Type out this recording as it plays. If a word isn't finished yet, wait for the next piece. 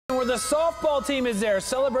where the softball team is there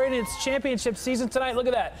celebrating its championship season tonight. Look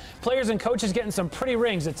at that. Players and coaches getting some pretty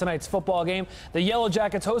rings at tonight's football game. The Yellow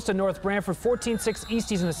Jackets hosted North Branford 14-6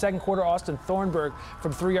 Easties in the second quarter. Austin Thornburg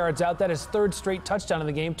from 3 yards out. That is third straight touchdown in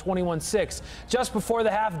the game, 21-6. Just before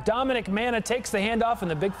the half, Dominic Manna takes the handoff,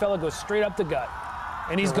 and the big fella goes straight up the gut.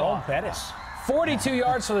 And he's gone. 42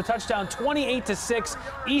 yards for the touchdown, 28-6.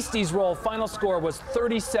 Easties roll. Final score was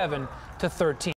 37-13.